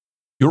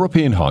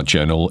European Heart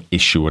Journal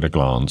Issue at a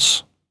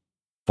Glance,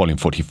 Volume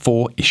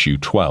 44, Issue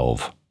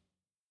 12.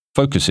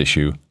 Focus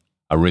Issue,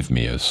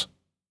 Arrhythmias,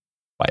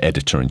 by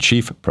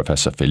Editor-in-Chief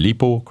Professor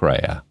Filippo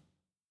Crea.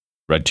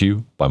 Read to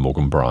you by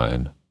Morgan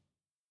Bryan.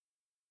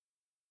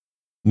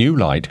 New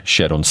light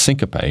shed on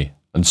syncope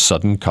and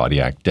sudden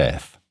cardiac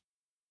death.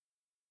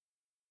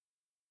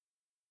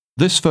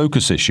 This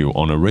focus issue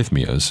on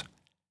arrhythmias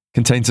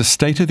contains a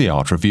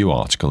state-of-the-art review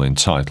article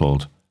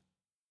entitled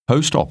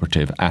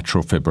Post-Operative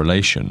Atrial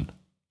Fibrillation,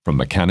 From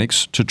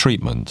Mechanics to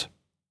Treatment,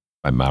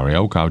 by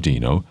Mario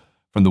Gaudino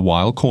from the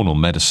Weill Cornell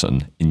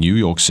Medicine in New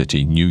York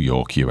City, New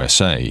York,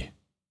 USA.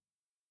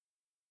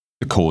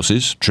 The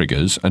causes,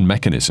 triggers, and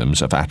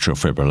mechanisms of atrial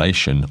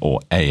fibrillation,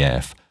 or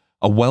AF,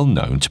 are well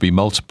known to be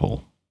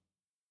multiple.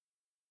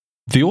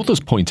 The authors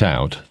point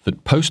out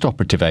that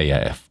post-operative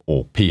AF,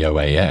 or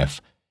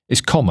POAF,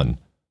 is common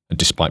and,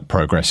 despite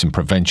progress in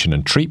prevention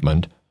and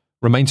treatment,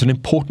 remains an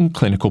important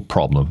clinical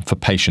problem for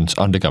patients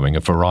undergoing a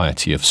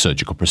variety of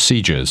surgical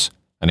procedures,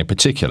 and in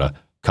particular,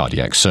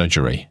 cardiac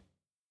surgery.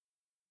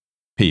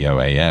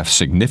 POAF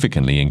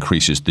significantly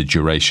increases the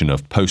duration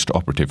of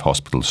post-operative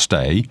hospital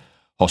stay,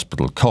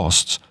 hospital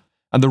costs,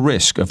 and the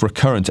risk of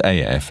recurrent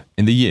AF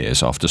in the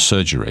years after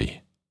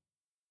surgery.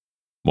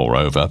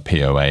 Moreover,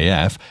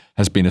 POAF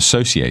has been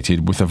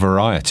associated with a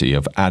variety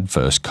of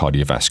adverse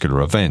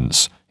cardiovascular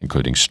events,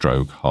 including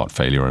stroke, heart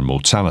failure, and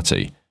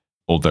mortality,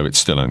 although it's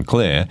still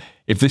unclear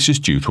if this is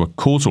due to a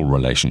causal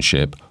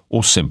relationship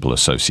or simple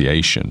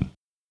association.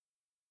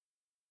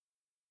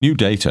 New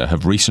data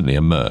have recently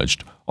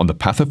emerged on the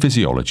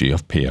pathophysiology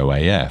of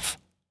POAF,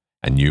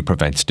 and new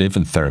preventative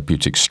and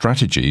therapeutic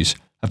strategies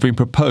have been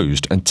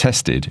proposed and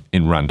tested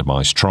in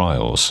randomized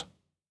trials.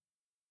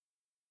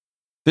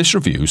 This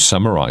review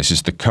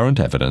summarizes the current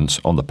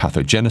evidence on the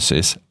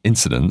pathogenesis,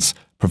 incidence,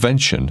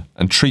 prevention,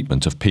 and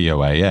treatment of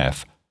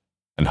POAF,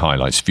 and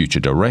highlights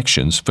future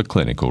directions for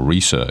clinical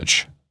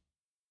research.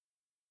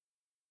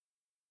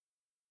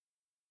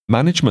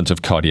 Management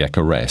of cardiac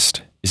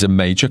arrest is a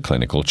major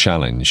clinical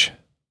challenge.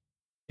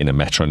 In a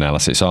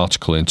meta-analysis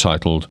article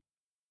entitled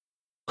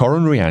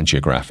Coronary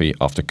Angiography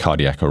After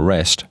Cardiac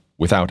Arrest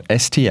Without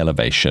ST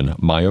Elevation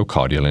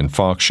Myocardial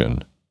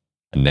Infarction,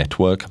 a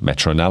network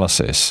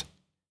meta-analysis,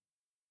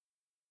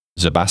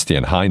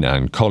 Sebastian Heine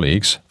and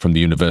colleagues from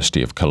the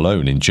University of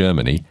Cologne in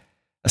Germany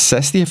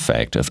assessed the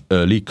effect of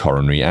early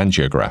coronary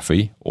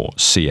angiography, or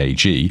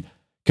CAG,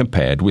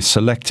 compared with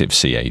selective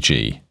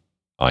CAG,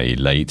 i.e.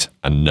 late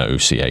and no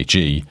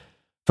CAG,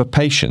 for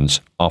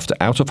patients after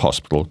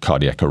out-of-hospital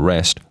cardiac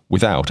arrest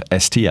without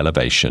ST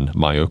elevation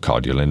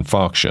myocardial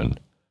infarction,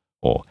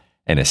 or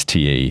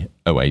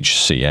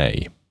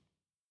NSTE-OHCA.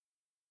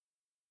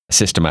 A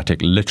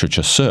systematic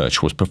literature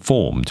search was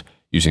performed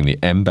using the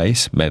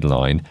Embase,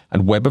 Medline,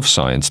 and Web of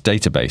Science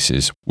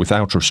databases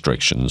without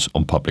restrictions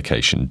on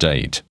publication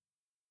date.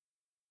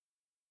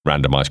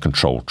 Randomized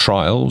controlled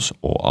trials,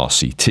 or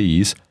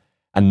RCTs,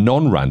 and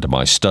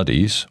non-randomized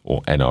studies,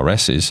 or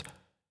NRSs,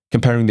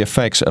 comparing the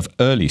effects of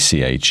early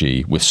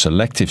CAG with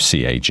selective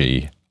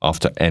CAG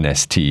after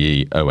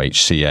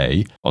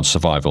NSTE-OHCA on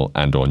survival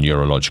and/or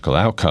neurological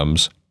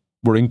outcomes,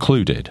 were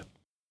included.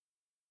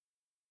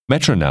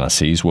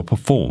 Meta-analyses were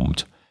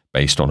performed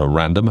based on a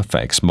random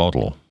effects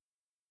model.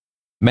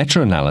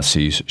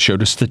 Meta-analyses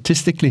showed a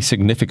statistically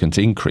significant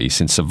increase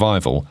in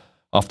survival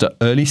after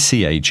early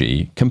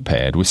CAG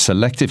compared with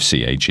selective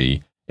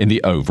CAG in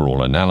the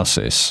overall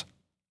analysis.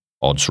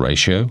 Odds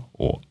ratio,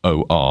 or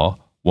OR,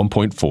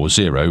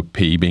 1.40,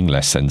 p being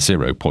less than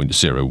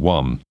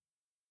 0.01.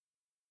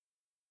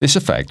 This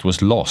effect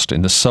was lost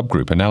in the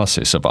subgroup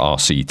analysis of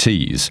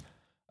RCTs,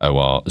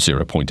 OR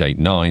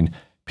 0.89,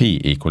 p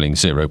equaling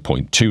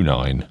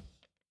 0.29.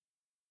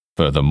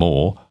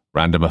 Furthermore,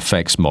 random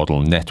effects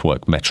model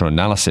network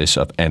meta-analysis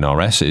of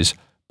NRSs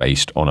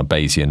based on a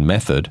Bayesian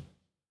method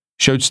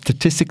showed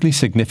statistically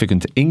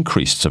significant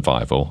increased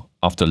survival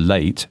after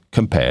late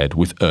compared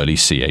with early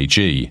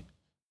CAG,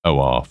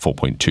 OR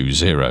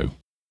 4.20.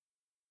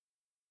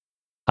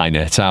 Heine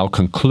et al.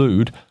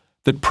 Conclude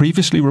that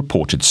previously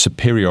reported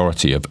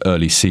superiority of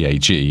early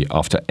CAG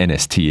after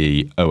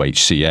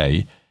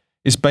NSTE-OHCA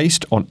is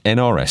based on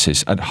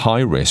NRSs at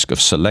high risk of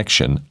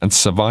selection and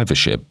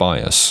survivorship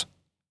bias.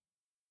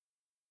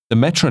 The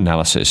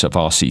meta-analysis of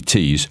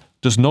RCTs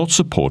does not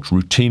support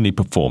routinely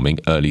performing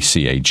early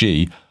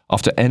CAG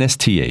after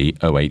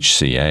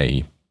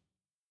NSTE-OHCA.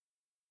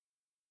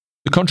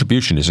 The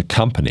contribution is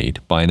accompanied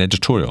by an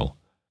editorial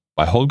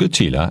by Holger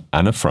Thiele,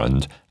 Anna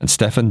Freund, and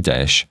Stefan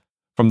Desch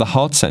from the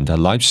Heart Center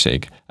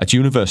Leipzig at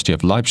University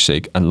of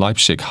Leipzig and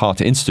Leipzig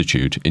Heart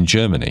Institute in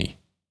Germany.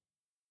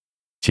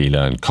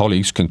 Thiele and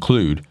colleagues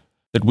conclude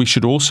that we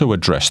should also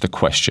address the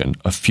question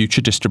of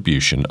future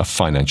distribution of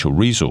financial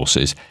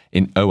resources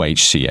in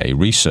OHCA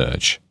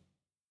research.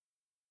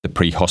 The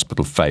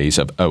pre-hospital phase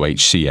of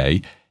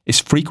OHCA is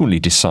frequently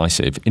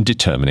decisive in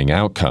determining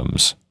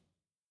outcomes.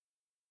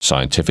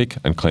 Scientific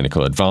and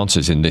clinical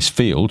advances in this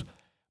field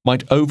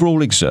might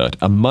overall exert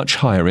a much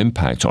higher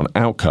impact on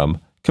outcome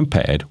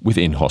compared with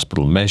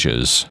in-hospital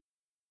measures.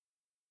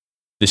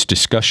 This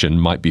discussion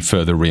might be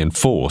further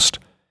reinforced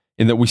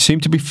in that we seem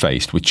to be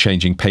faced with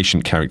changing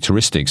patient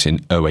characteristics in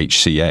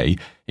OHCA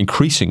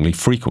increasingly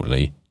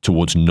frequently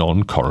towards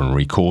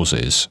non-coronary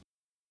causes.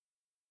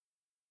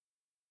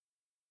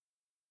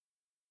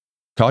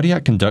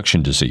 Cardiac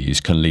conduction disease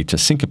can lead to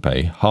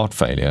syncope, heart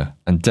failure,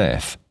 and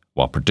death,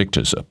 while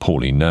predictors are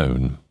poorly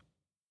known.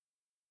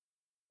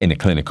 In a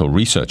clinical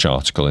research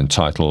article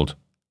entitled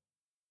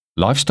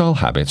Lifestyle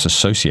Habits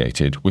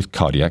Associated with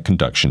Cardiac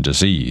Conduction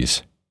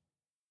Disease,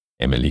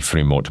 Emily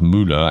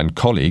Fremont-Muller and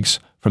colleagues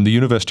from the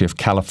University of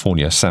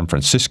California, San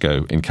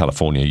Francisco in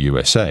California,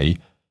 USA,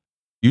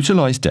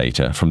 utilized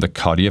data from the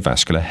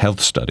Cardiovascular Health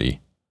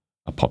Study,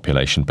 a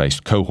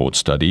population-based cohort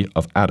study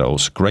of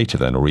adults greater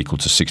than or equal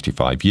to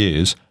 65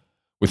 years,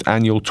 with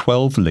annual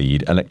 12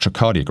 lead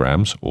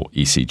electrocardiograms, or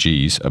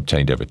ECGs,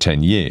 obtained over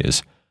 10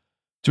 years,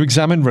 to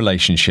examine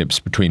relationships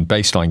between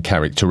baseline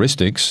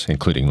characteristics,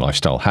 including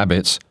lifestyle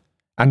habits,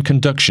 and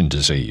conduction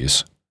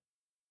disease.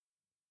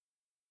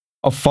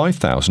 Of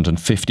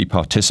 5,050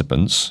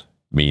 participants,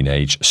 mean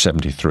age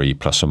 73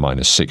 plus or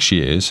minus 6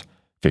 years,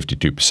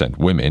 52%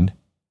 women,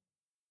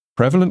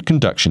 prevalent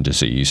conduction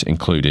disease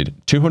included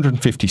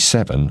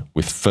 257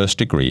 with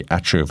first-degree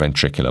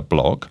atrioventricular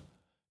block,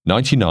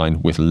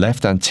 99 with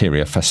left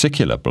anterior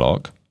fascicular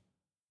block,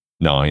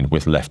 9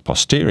 with left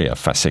posterior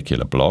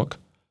fascicular block,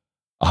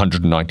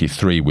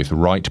 193 with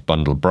right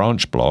bundle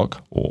branch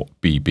block, or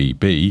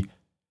BBB,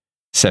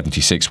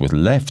 76 with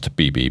left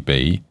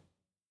BBB,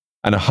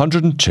 and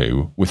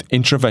 102 with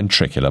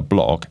intraventricular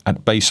block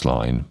at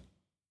baseline.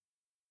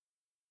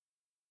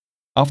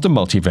 After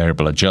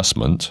multivariable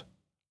adjustment,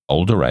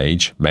 older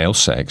age, male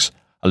sex,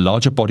 a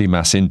larger body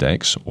mass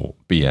index, or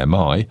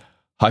BMI,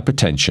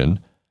 hypertension,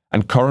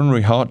 and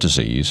coronary heart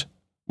disease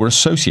were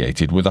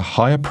associated with a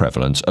higher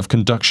prevalence of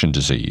conduction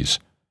disease,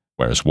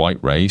 whereas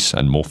white race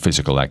and more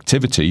physical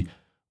activity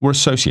were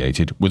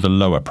associated with a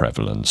lower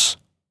prevalence.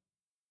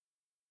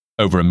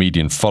 Over a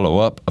median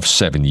follow-up of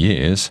 7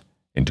 years,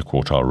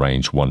 interquartile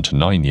range 1 to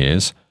 9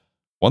 years,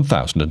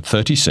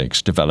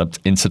 1,036 developed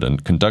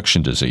incident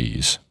conduction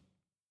disease.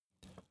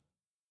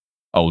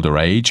 Older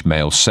age,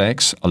 male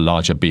sex, a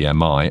larger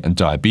BMI, and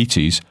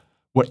diabetes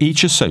were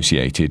each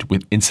associated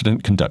with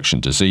incident conduction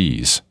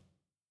disease.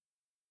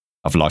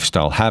 Of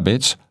lifestyle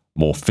habits,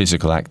 more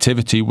physical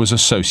activity was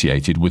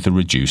associated with a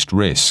reduced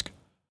risk,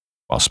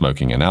 while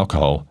smoking and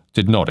alcohol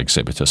did not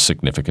exhibit a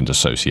significant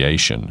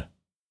association.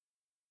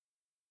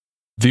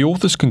 The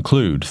authors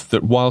conclude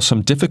that while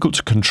some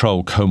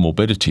difficult-to-control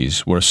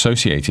comorbidities were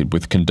associated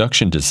with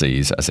conduction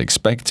disease as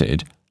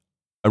expected,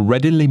 a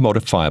readily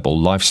modifiable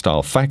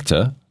lifestyle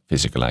factor,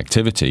 physical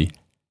activity,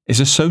 is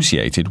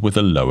associated with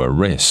a lower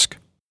risk.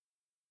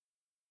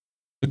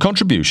 The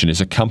contribution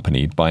is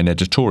accompanied by an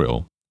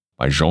editorial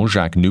by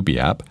Jean-Jacques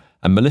Nubiap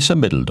and Melissa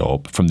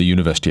Middeldorp from the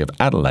University of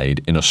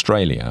Adelaide in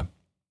Australia.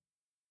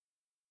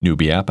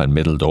 Nubiap and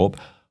Middeldorp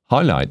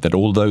highlight that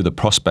although the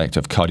prospect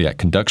of cardiac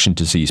conduction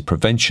disease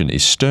prevention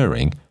is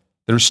stirring,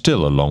 there is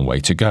still a long way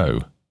to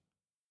go.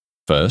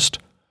 First,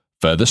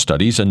 further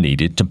studies are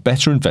needed to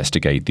better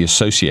investigate the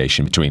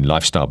association between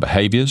lifestyle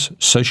behaviors,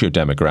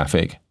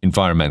 socio-demographic,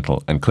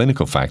 environmental and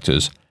clinical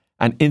factors,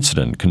 and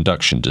incident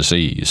conduction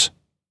disease.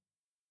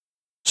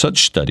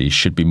 Such studies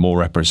should be more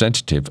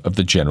representative of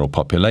the general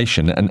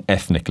population and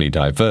ethnically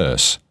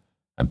diverse,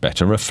 and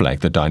better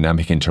reflect the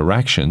dynamic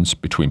interactions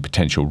between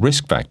potential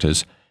risk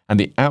factors and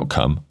the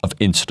outcome of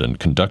incident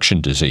conduction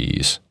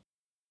disease.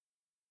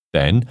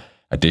 Then,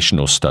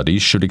 additional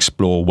studies should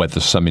explore whether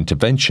some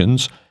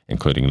interventions,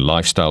 including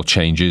lifestyle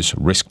changes,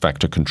 risk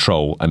factor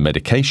control, and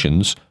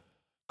medications,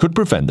 could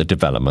prevent the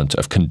development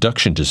of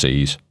conduction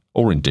disease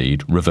or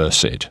indeed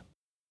reverse it.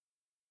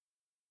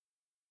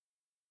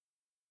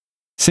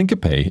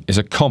 Syncope is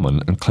a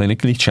common and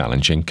clinically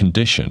challenging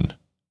condition.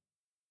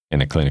 In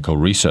a clinical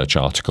research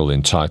article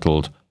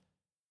entitled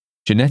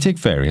Genetic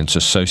Variants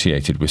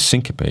Associated with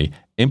Syncope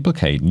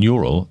Implicate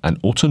Neural and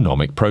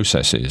Autonomic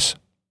Processes,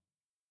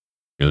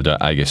 Hilda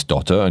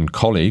Ægisdóttir and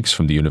colleagues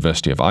from the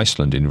University of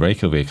Iceland in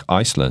Reykjavik,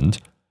 Iceland,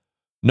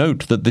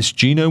 note that this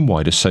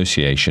genome-wide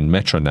association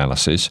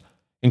meta-analysis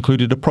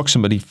included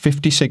approximately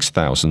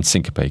 56,000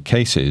 syncope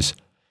cases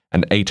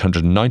and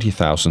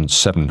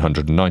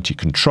 890,790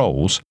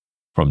 controls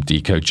from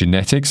Decode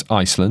Genetics,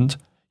 Iceland,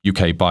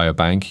 UK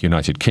Biobank,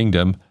 United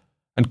Kingdom,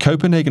 and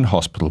Copenhagen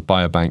Hospital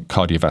Biobank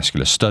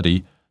Cardiovascular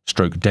Study,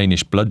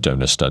 Danish Blood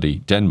Donor Study,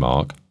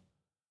 Denmark,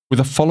 with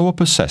a follow-up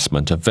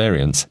assessment of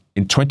variants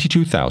in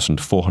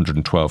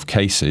 22,412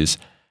 cases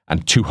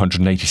and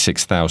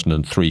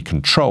 286,003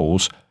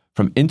 controls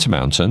from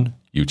Intermountain,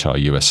 Utah,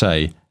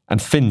 USA, and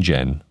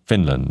FinGen,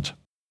 Finland.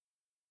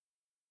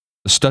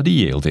 The study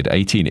yielded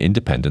 18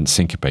 independent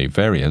syncope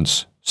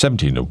variants,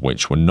 17 of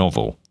which were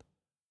novel.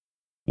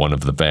 One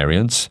of the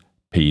variants,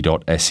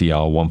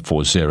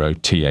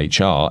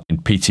 P.SER140THR in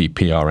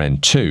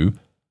PTPRN2,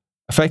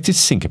 affected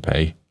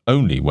syncope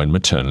only when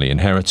maternally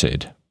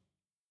inherited.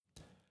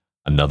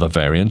 Another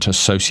variant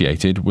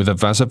associated with a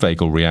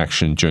vasovagal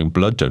reaction during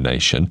blood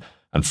donation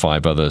and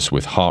 5 others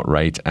with heart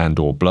rate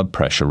and/or blood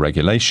pressure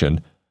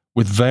regulation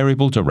with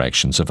variable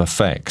directions of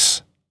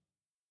effects.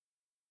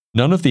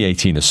 None of the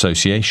 18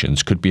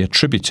 associations could be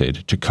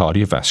attributed to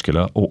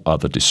cardiovascular or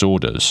other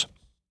disorders.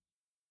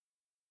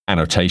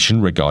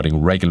 Annotation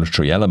regarding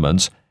regulatory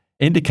elements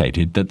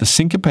indicated that the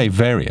syncope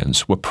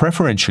variants were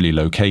preferentially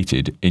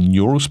located in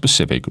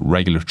neural-specific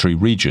regulatory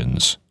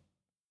regions.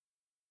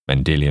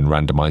 Mendelian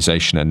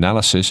randomization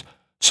analysis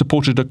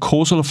supported a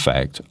causal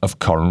effect of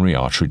coronary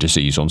artery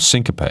disease on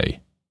syncope.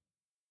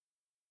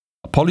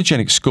 A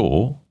polygenic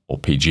score, or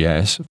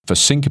PGS, for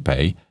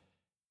syncope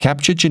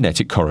captured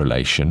genetic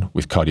correlation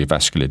with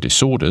cardiovascular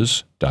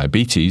disorders,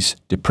 diabetes,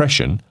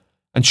 depression,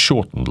 and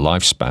shortened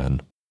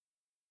lifespan.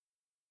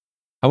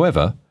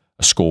 However,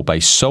 a score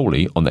based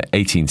solely on the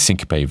 18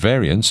 syncope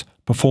variants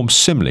performed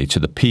similarly to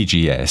the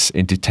PGS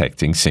in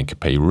detecting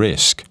syncope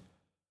risk,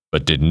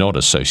 but did not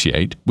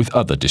associate with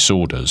other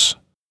disorders.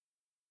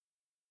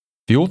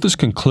 The authors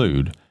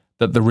conclude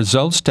that the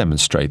results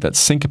demonstrate that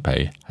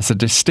syncope has a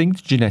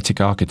distinct genetic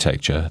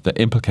architecture that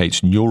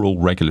implicates neural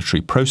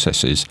regulatory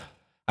processes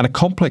and a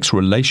complex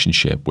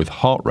relationship with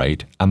heart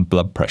rate and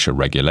blood pressure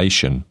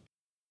regulation.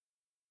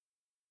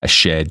 A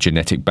shared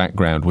genetic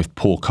background with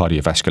poor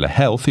cardiovascular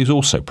health is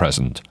also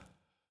present,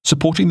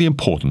 supporting the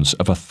importance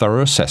of a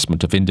thorough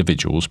assessment of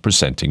individuals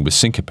presenting with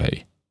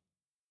syncope.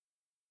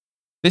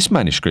 This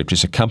manuscript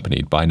is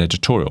accompanied by an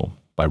editorial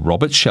by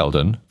Robert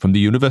Sheldon from the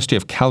University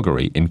of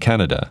Calgary in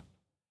Canada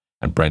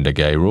and Brenda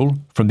Geyrul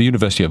from the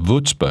University of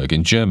Würzburg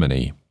in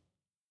Germany.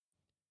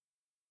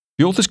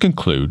 The authors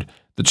conclude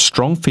that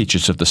strong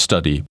features of the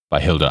study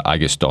by Hilda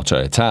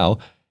Eigesdotter et al.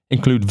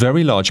 Include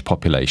very large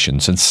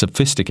populations and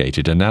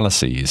sophisticated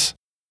analyses.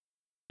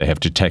 They have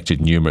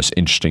detected numerous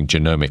interesting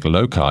genomic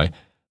loci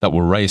that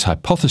will raise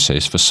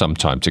hypotheses for some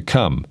time to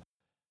come,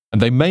 and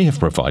they may have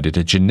provided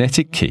a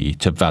genetic key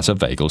to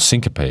vasovagal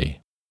syncope.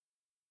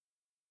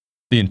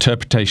 The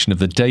interpretation of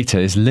the data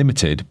is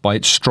limited by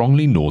its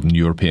strongly Northern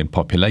European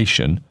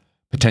population,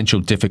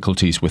 potential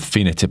difficulties with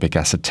phenotypic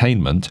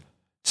ascertainment,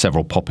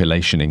 several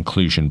population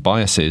inclusion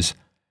biases,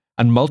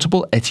 and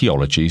multiple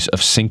etiologies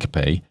of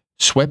syncope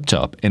swept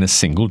up in a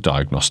single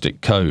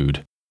diagnostic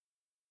code.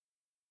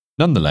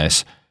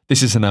 Nonetheless,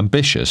 this is an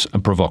ambitious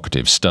and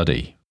provocative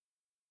study.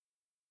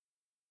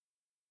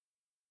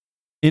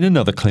 In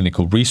another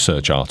clinical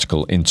research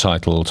article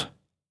entitled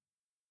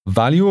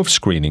Value of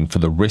Screening for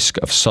the Risk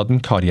of Sudden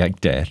Cardiac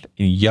Death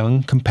in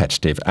Young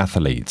Competitive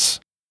Athletes,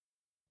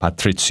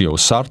 Patrizio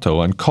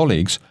Sarto and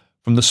colleagues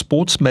from the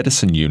Sports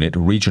Medicine Unit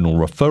Regional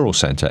Referral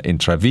Centre in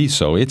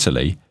Treviso,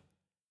 Italy,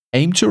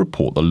 aim to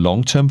report the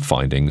long-term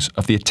findings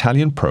of the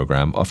Italian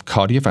Programme of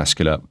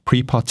Cardiovascular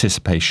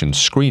Pre-Participation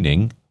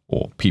Screening,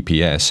 or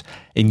PPS,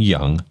 in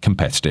young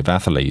competitive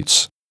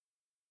athletes.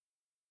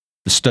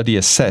 The study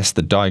assessed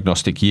the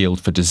diagnostic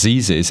yield for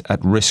diseases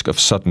at risk of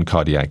sudden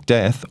cardiac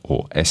death,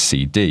 or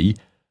SCD,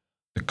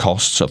 the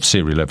costs of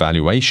serial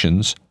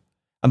evaluations,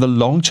 and the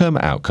long-term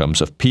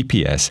outcomes of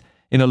PPS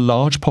in a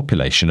large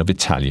population of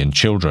Italian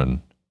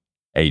children,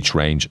 age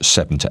range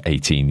 7 to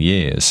 18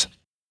 years.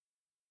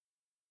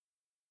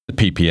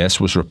 The PPS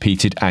was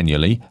repeated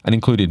annually and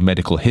included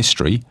medical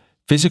history,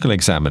 physical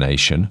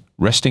examination,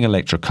 resting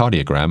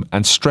electrocardiogram,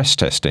 and stress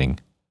testing.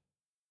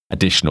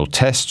 Additional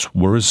tests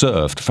were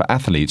reserved for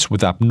athletes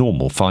with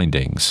abnormal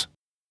findings.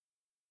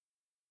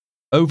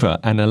 Over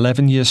an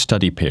 11-year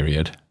study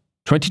period,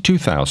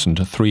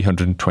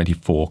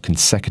 22,324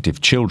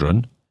 consecutive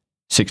children,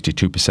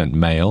 62%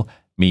 male,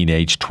 mean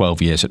age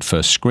 12 years at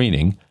first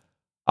screening,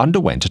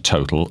 underwent a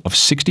total of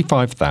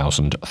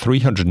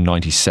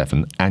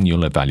 65,397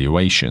 annual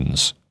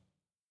evaluations.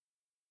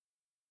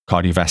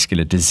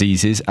 Cardiovascular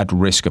diseases at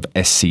risk of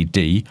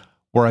SCD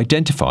were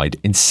identified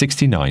in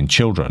 69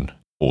 children,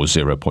 or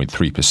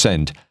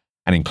 0.3%,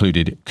 and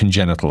included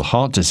congenital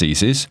heart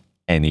diseases,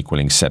 n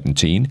equaling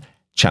 17,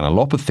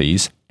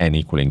 channelopathies, n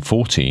equaling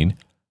 14,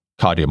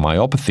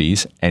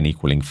 cardiomyopathies, n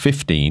equaling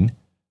 15,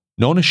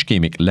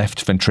 non-ischemic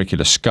left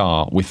ventricular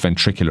scar with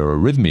ventricular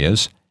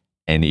arrhythmias,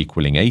 n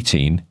equaling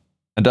 18,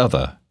 and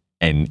other,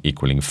 n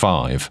equaling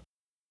 5.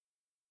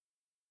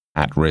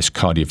 At-risk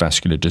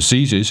cardiovascular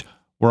diseases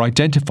were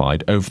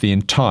identified over the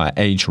entire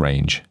age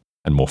range,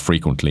 and more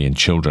frequently in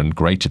children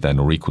greater than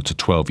or equal to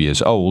 12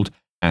 years old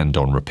and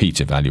on repeat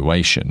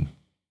evaluation.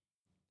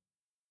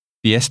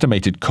 The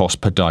estimated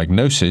cost per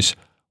diagnosis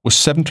was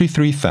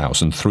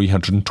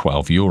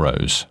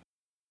 €73,312.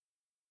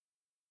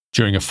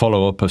 During a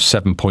follow-up of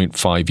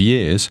 7.5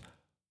 years,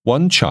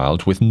 one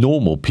child with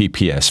normal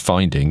PPS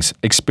findings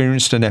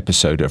experienced an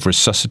episode of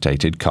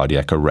resuscitated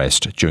cardiac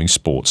arrest during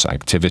sports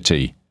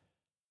activity.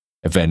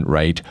 Event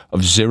rate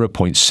of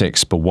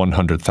 0.6 per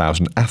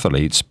 100,000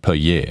 athletes per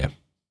year.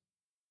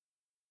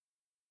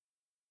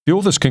 The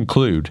authors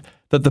conclude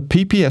that the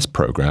PPS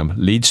program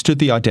leads to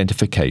the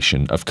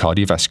identification of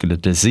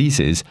cardiovascular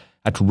diseases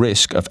at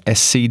risk of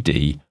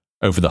SCD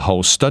over the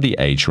whole study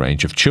age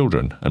range of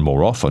children and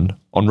more often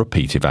on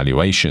repeat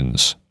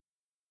evaluations.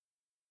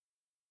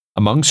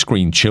 Among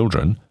screened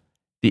children,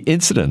 the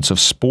incidence of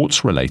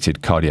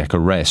sports-related cardiac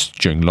arrest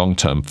during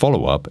long-term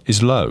follow-up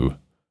is low.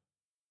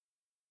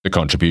 The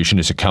contribution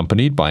is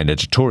accompanied by an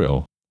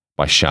editorial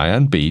by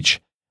Cheyenne Beach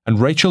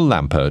and Rachel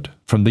Lampert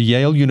from the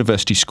Yale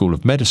University School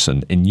of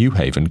Medicine in New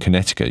Haven,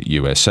 Connecticut,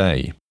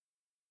 USA.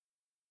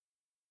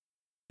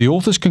 The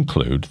authors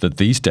conclude that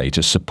these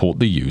data support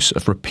the use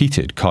of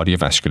repeated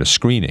cardiovascular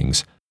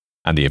screenings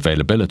and the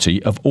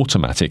availability of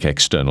automatic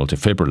external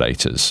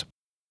defibrillators.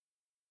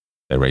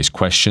 They raise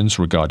questions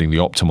regarding the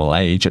optimal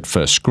age at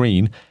first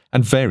screen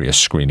and various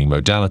screening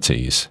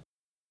modalities.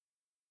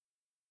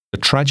 The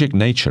tragic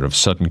nature of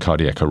sudden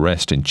cardiac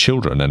arrest in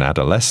children and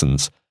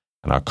adolescents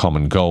and our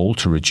common goal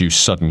to reduce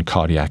sudden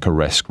cardiac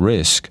arrest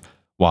risk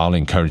while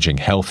encouraging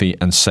healthy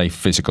and safe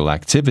physical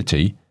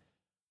activity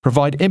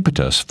provide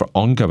impetus for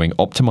ongoing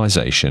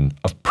optimization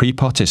of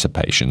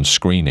pre-participation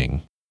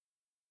screening.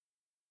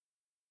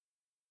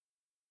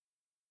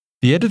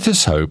 The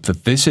editors hope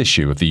that this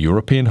issue of the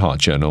European Heart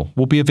Journal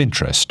will be of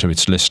interest to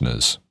its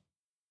listeners.